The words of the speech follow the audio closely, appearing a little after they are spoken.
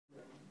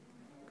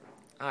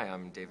Hi,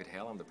 I'm David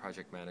Hale. I'm the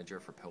project manager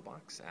for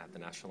Pillbox at the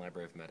National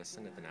Library of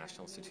Medicine at the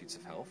National Institutes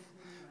of Health.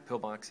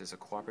 Pillbox is a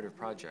cooperative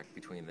project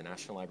between the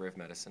National Library of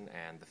Medicine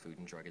and the Food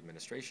and Drug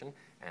Administration,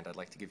 and I'd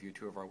like to give you a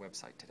tour of our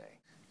website today.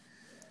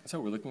 So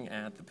we're looking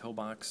at the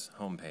Pillbox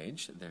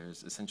homepage.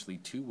 There's essentially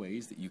two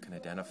ways that you can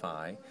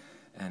identify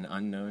an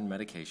unknown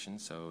medication.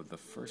 So the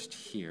first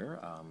here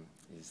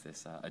is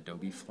this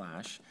Adobe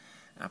Flash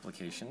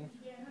application,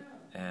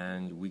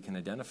 and we can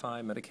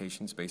identify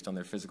medications based on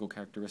their physical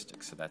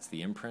characteristics. So that's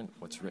the imprint,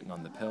 what's written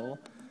on the pill,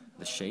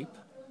 the shape,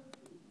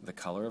 the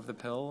color of the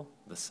pill,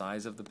 the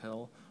size of the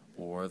pill,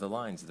 or the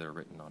lines that are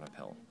written on a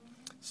pill.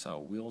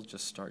 So we'll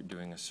just start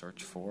doing a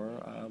search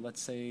for,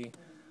 let's say,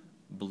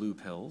 blue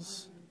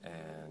pills,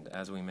 and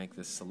as we make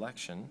this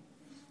selection,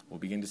 we'll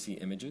begin to see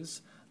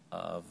images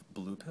of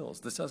blue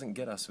pills. This doesn't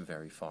get us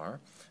very far,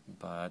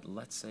 but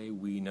let's say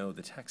we know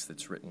the text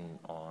that's written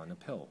on a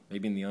pill.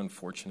 Maybe in the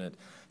unfortunate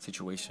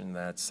situation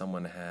that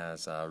someone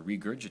has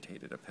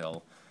regurgitated a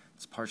pill,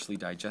 it's partially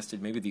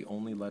digested, maybe the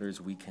only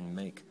letters we can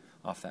make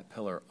off that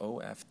pill are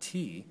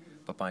OFT,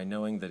 but by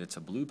knowing that it's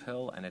a blue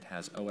pill and it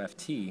has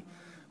OFT,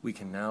 we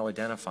can now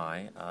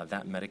identify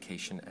that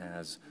medication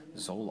as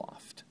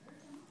Zoloft.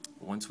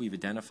 Once we've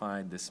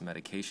identified this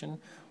medication,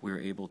 we're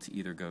able to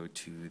either go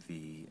to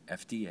the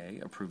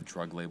FDA-approved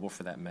drug label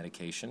for that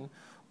medication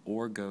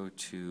or go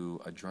to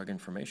a drug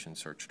information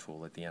search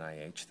tool at the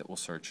NIH that will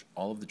search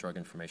all of the drug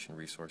information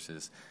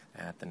resources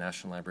at the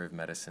National Library of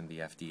Medicine,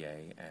 the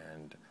FDA,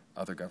 and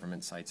other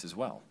government sites as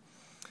well.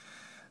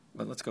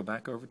 But let's go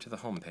back over to the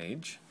home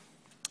page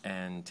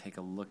and take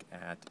a look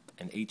at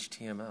an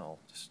HTML,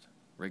 just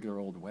regular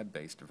old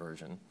web-based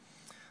version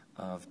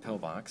of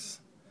Pillbox.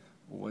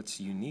 What's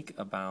unique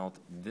about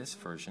this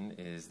version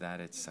is that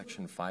it's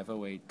Section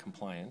 508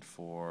 compliant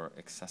for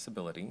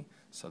accessibility,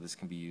 so this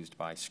can be used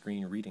by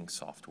screen reading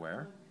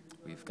software.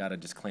 We've got a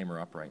disclaimer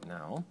up right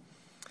now.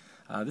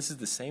 This is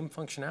the same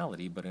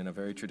functionality, but in a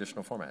very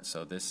traditional format,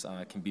 so this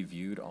can be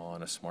viewed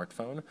on a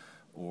smartphone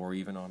or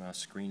even on a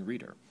screen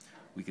reader.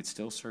 We could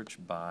still search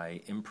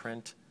by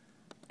imprint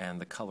and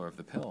the color of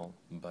the pill,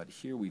 but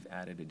here we've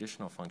added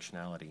additional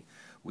functionality.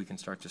 We can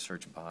start to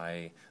search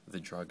by the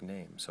drug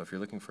name. So if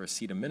you're looking for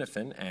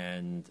acetaminophen,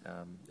 and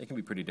it can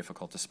be pretty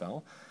difficult to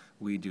spell,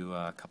 we do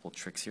a couple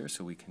tricks here.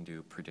 So we can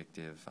do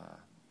predictive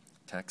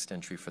text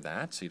entry for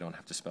that, so you don't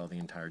have to spell the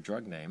entire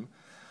drug name.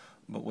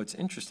 But what's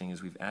interesting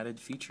is we've added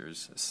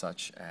features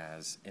such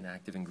as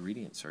inactive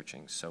ingredient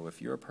searching. So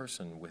if you're a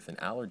person with an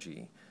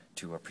allergy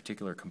to a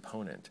particular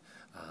component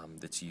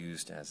that's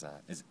used as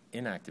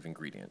inactive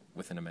ingredient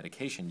within a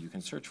medication, you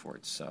can search for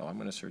it. So I'm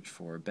going to search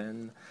for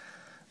benzoate,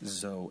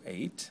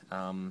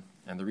 and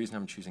the reason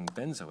I'm choosing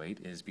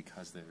benzoate is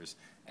because there's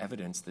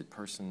evidence that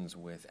persons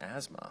with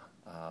asthma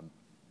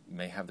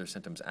may have their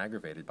symptoms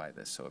aggravated by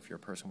this. So if you're a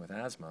person with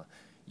asthma,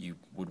 you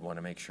would want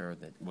to make sure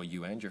that, well,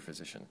 you and your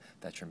physician,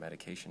 that your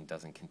medication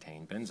doesn't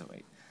contain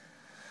benzoate.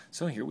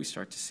 So here we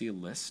start to see a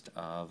list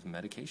of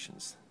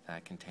medications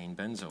that contain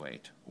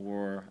benzoate,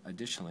 or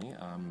additionally,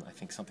 I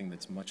think something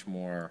that's much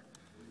more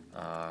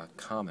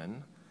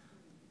common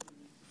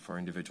for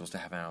individuals to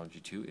have an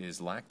allergy to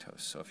is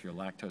lactose. So if you're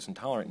lactose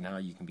intolerant, now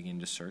you can begin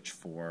to search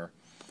for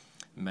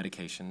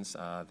medications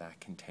that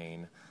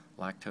contain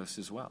lactose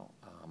as well.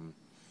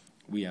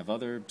 We have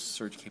other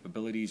search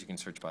capabilities. You can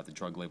search by the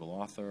drug label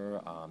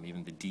author,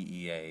 even the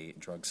DEA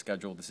drug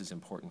schedule. This is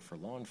important for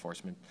law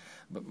enforcement,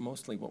 but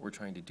mostly what we're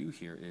trying to do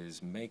here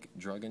is make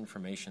drug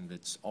information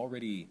that's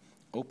already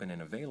open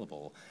and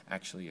available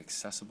actually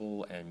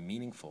accessible and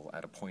meaningful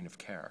at a point of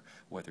care,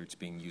 whether it's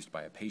being used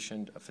by a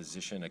patient, a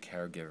physician, a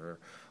caregiver,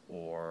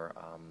 or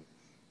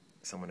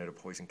someone at a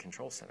poison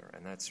control center.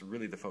 And that's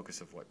really the focus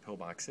of what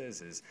Pillbox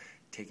is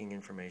taking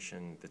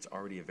information that's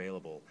already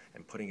available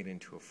and putting it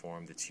into a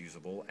form that's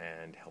usable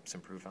and helps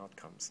improve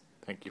outcomes.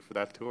 Thank you for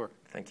that tour.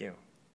 Thank you.